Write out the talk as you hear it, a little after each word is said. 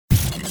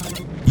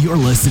You're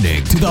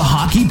listening to the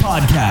Hockey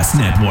Podcast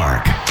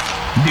Network.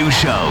 New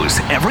shows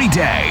every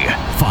day.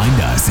 Find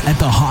us at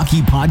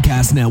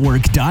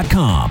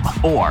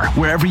thehockeypodcastnetwork.com or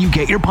wherever you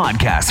get your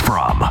podcasts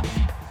from.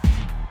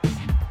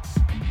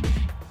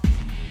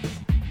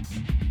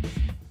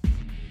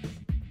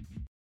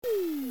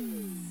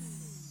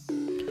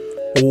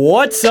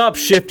 What's up,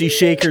 Shifty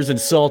Shakers and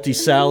Salty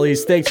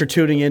Sallies? Thanks for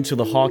tuning in to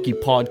the Hockey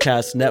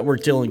Podcast Network.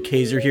 Dylan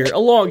Kaiser here,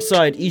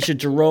 alongside Isha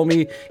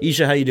Jerome.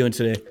 Isha, how you doing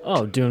today?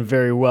 Oh, doing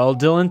very well,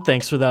 Dylan.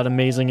 Thanks for that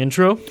amazing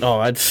intro.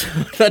 Oh,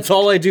 that's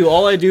all I do.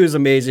 All I do is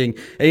amazing.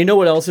 And you know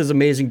what else is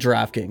amazing?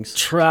 DraftKings.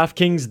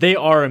 DraftKings, they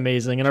are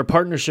amazing, and our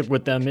partnership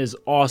with them is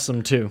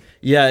awesome, too.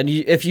 Yeah, and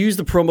if you use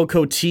the promo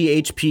code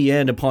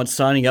THPN upon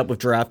signing up with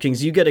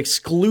DraftKings, you get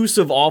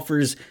exclusive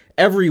offers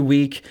every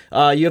week.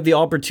 You have the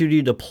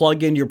opportunity to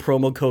plug in your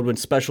promo code when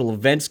special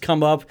events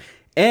come up.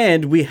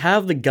 And we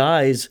have the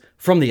guys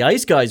from the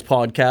Ice Guys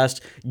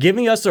podcast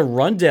giving us a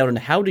rundown on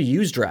how to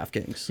use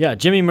DraftKings. Yeah,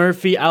 Jimmy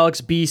Murphy, Alex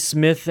B.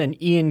 Smith,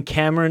 and Ian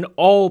Cameron,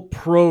 all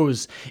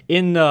pros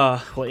in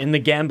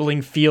the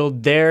gambling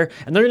field there.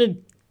 And they're going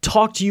to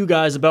talk to you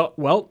guys about,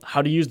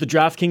 how to use the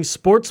DraftKings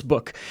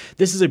Sportsbook.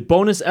 This is a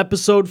bonus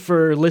episode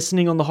for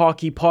listening on the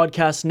Hockey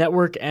Podcast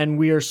Network, and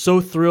we are so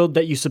thrilled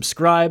that you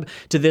subscribe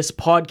to this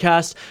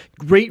podcast.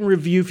 Rate and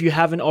review if you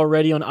haven't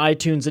already on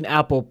iTunes and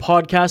Apple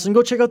Podcasts, and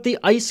go check out the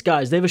Ice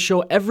Guys. They have a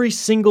show every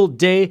single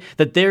day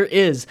that there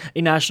is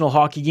a national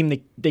hockey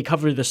game. They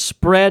cover the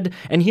spread,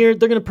 and here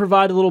they're going to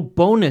provide a little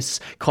bonus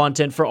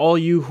content for all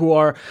you who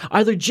are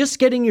either just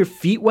getting your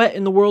feet wet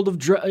in the world of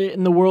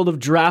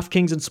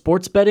DraftKings and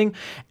sports betting,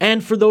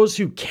 and for those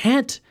who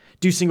can't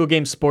do single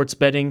game sports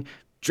betting,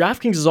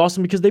 DraftKings is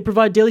awesome because they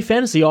provide daily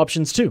fantasy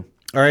options too.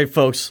 All right,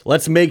 folks,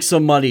 let's make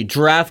some money.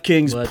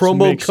 DraftKings,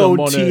 promo code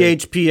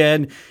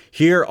THPN.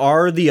 Here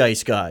are the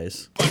Ice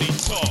Guys.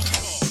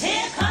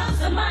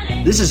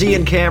 This is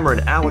Ian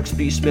Cameron, Alex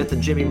B. Smith,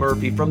 and Jimmy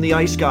Murphy from the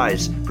Ice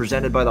Guys,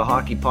 presented by the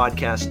Hockey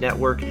Podcast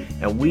Network,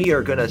 and we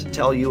are going to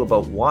tell you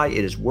about why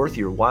it is worth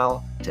your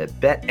while to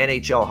bet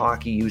NHL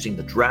hockey using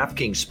the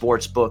DraftKings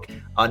Sportsbook,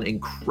 an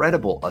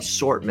incredible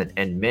assortment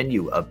and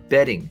menu of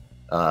betting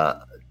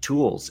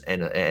tools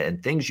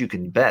and things you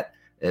can bet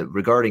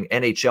regarding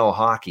NHL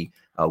hockey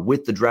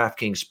with the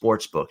DraftKings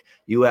Sportsbook.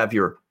 You have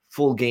your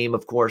full game,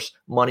 of course,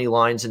 money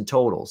lines and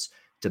totals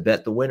to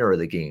bet the winner of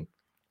the game,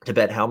 to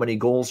bet how many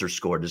goals are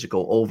scored. Does it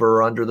go over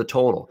or under the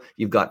total?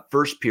 You've got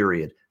first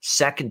period,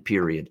 second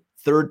period,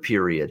 third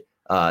period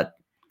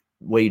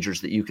wagers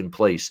that you can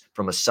place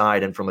from a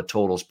side and from a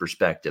totals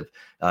perspective.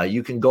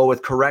 You can go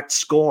with correct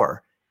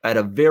score at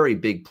a very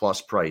big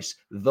plus price.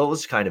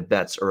 Those kind of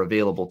bets are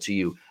available to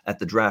you at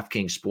the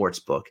DraftKings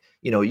Sportsbook.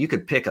 You know, you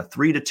could pick a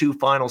 3-2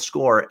 final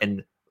score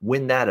and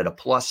win that at a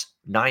plus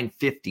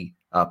 950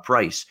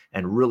 price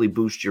and really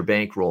boost your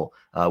bankroll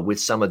with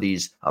some of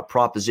these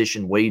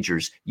proposition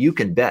wagers you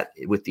can bet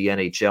with the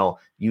NHL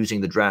using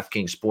the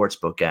DraftKings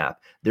Sportsbook app.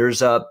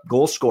 There's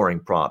goal scoring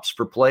props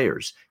for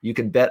players. You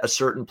can bet a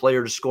certain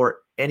player to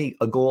score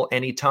a goal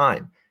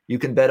anytime. You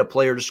can bet a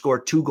player to score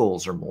 2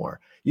 goals or more.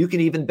 You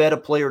can even bet a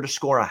player to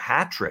score a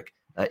hat trick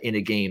in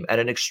a game at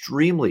an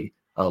extremely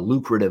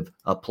lucrative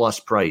plus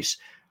price.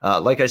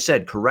 Like I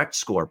said, correct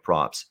score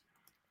props.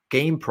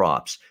 Game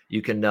props.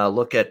 You can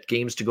look at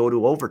games to go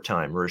to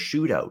overtime or a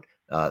shootout,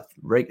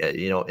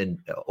 in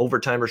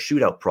overtime or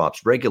shootout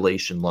props,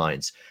 regulation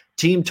lines.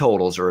 Team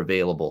totals are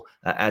available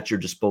at your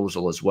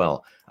disposal as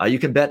well. You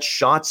can bet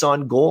shots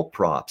on goal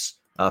props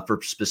for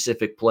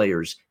specific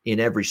players in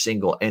every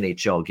single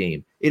NHL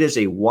game. It is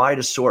a wide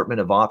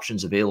assortment of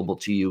options available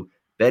to you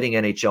betting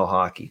NHL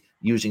hockey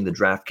using the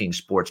DraftKings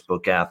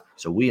Sportsbook app.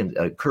 So we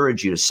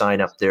encourage you to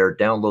sign up there,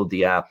 download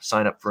the app,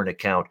 sign up for an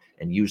account,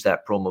 and use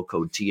that promo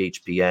code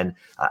THPN.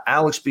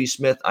 Alex B.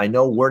 Smith, I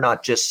know we're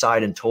not just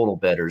side and total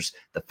bettors.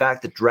 The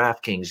fact that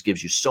DraftKings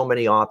gives you so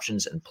many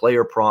options and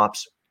player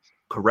props,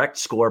 correct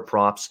score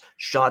props,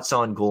 shots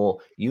on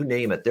goal, you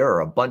name it. There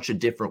are a bunch of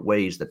different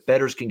ways that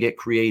bettors can get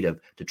creative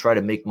to try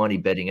to make money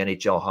betting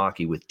NHL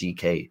hockey with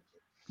DK.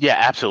 Yeah,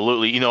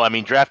 absolutely.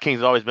 DraftKings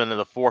has always been in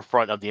the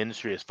forefront of the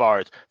industry as far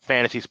as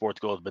fantasy sports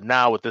goes, but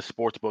now with this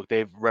sports book,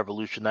 they've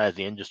revolutionized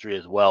the industry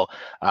as well.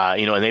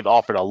 And they've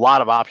offered a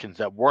lot of options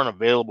that weren't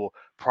available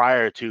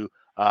prior to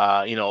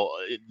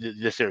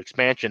this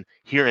expansion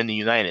here in the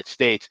United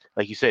States.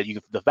 Like you said, you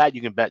can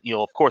bet,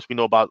 of course we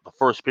know about the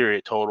first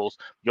period totals.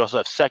 You also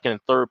have second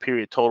and third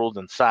period totals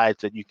and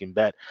sides that you can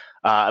bet.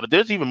 But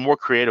there's even more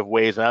creative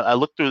ways. And I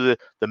looked through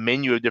the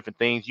menu of different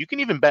things. You can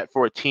even bet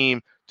for a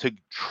team to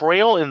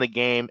trail in the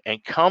game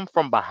and come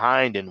from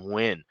behind and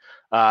win.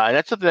 And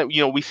that's something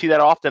that, we see that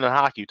often in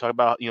hockey. You talk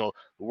about, the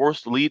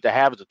worst lead to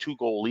have is a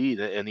 2-goal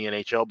lead in the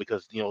NHL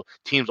because,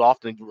 teams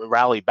often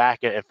rally back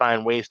and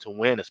find ways to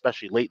win,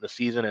 especially late in the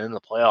season and in the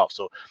playoffs.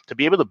 So to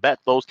be able to bet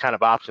those kind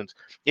of options,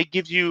 it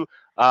gives you,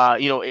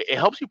 it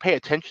helps you pay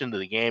attention to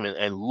the game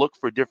and look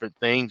for different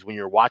things when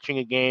you're watching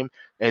a game.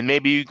 And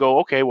maybe you go,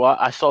 okay, well,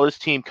 I saw this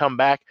team come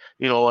back,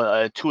 2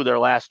 of their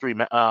last 3,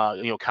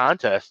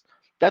 contests.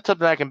 That's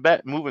something I can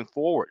bet moving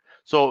forward.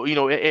 So,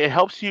 it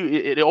helps you,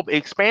 it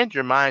expands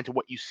your mind to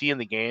what you see in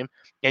the game,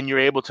 and you're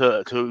able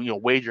to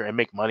wager and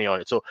make money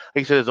on it. So,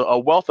 like I said, there's a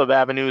wealth of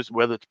avenues,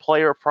 whether it's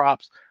player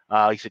props,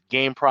 like I said,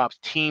 game props,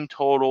 team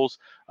totals,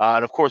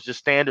 and of course, the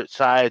standard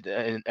side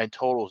and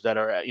totals that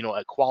are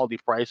at quality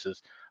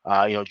prices.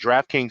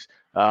 DraftKings,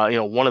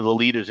 one of the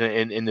leaders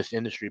in this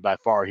industry by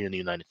far here in the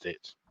United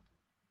States.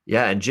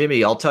 Yeah, and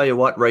Jimmy, I'll tell you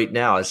what, right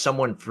now, as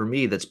someone for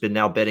me that's been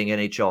now betting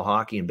NHL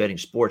hockey and betting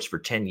sports for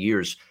 10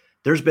 years,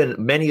 there's been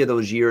many of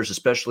those years,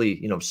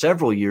 especially,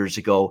 several years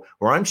ago,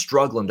 where I'm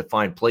struggling to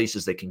find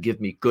places that can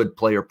give me good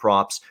player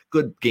props,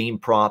 good game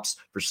props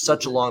for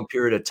such a long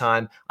period of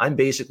time. I'm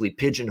basically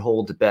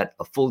pigeonholed to bet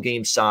a full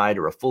game side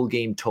or a full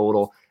game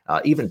total.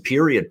 Even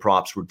period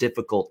props were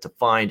difficult to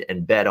find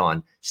and bet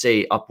on,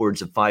 say,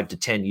 upwards of 5 to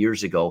 10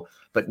 years ago.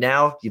 But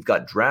now you've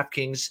got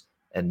DraftKings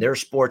and their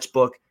sports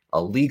book,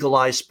 a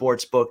legalized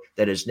sports book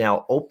that has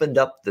now opened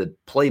up the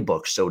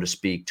playbook, so to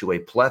speak, to a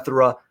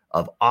plethora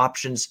of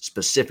options,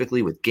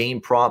 specifically with game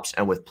props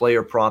and with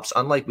player props,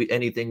 unlike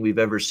anything we've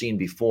ever seen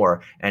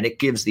before. And it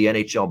gives the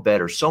NHL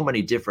bettor so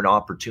many different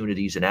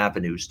opportunities and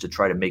avenues to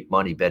try to make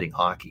money betting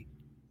hockey.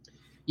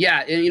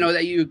 Yeah,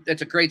 and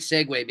that's a great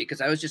segue,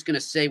 because I was just going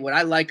to say what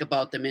I like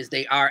about them is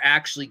they are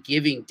actually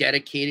giving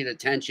dedicated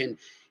attention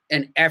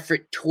and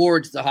effort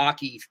towards the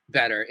hockey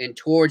bettor and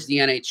towards the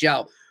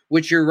NHL,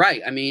 which you're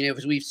right. I mean,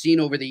 as we've seen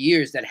over the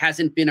years, that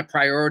hasn't been a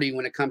priority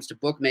when it comes to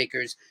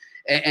bookmakers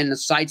and the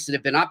sites that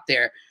have been up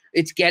there.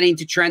 It's getting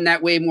to trend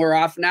that way more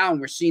often now, and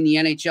we're seeing the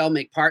NHL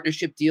make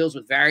partnership deals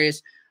with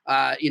various,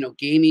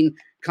 gaming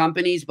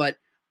companies. But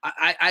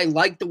I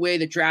like the way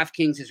that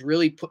DraftKings has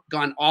really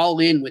gone all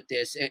in with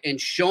this and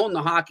shown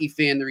the hockey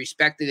fan the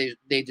respect that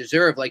they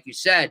deserve, like you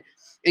said,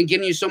 and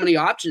giving you so many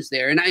options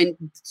there. And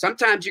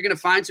sometimes you're going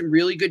to find some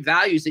really good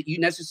values that you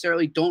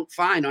necessarily don't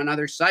find on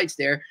other sites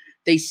there.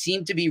 They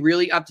seem to be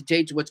really up to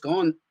date to what's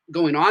going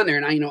on there.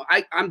 And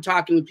I'm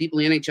talking with people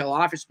in the NHL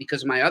office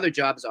because of my other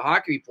job as a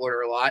hockey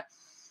reporter a lot.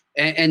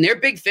 And they're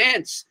big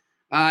fans.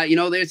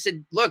 They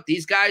said, look,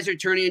 these guys are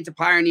turning into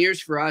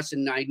pioneers for us.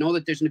 And I know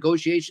that there's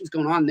negotiations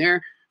going on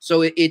there.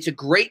 So it's a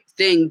great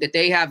thing that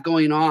they have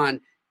going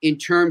on in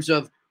terms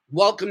of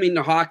welcoming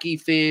the hockey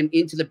fan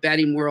into the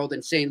betting world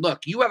and saying,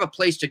 look, you have a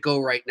place to go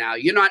right now.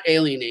 You're not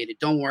alienated.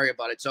 Don't worry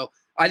about it. So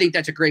I think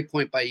that's a great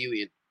point by you,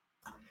 Ian.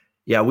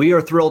 Yeah, we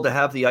are thrilled to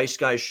have the Ice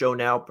Guys show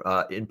now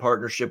in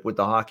partnership with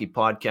the Hockey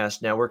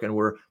Podcast Network. And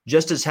we're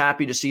just as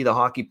happy to see the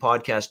Hockey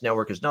Podcast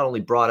Network has not only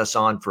brought us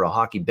on for a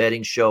hockey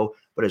betting show,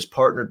 but has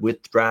partnered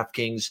with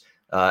DraftKings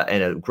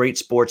and a great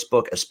sports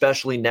book,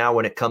 especially now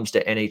when it comes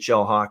to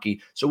NHL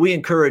hockey. So we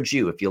encourage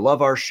you, if you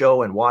love our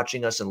show and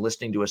watching us and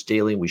listening to us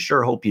daily, and we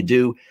sure hope you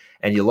do,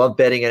 and you love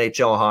betting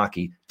NHL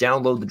hockey,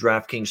 download the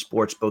DraftKings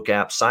Sportsbook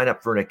app, sign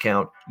up for an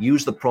account,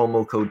 use the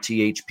promo code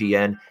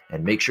THPN,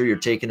 and make sure you're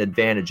taking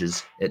advantage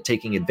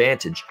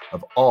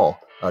of all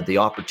the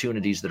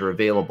opportunities that are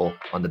available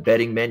on the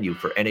betting menu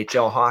for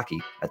NHL hockey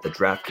at the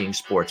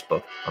DraftKings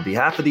Sportsbook. On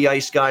behalf of the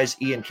Ice Guys,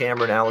 Ian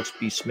Cameron, Alex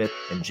B. Smith,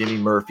 and Jimmy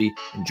Murphy,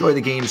 enjoy the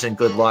games and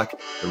good luck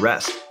the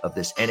rest of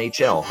this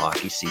NHL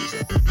hockey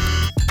season.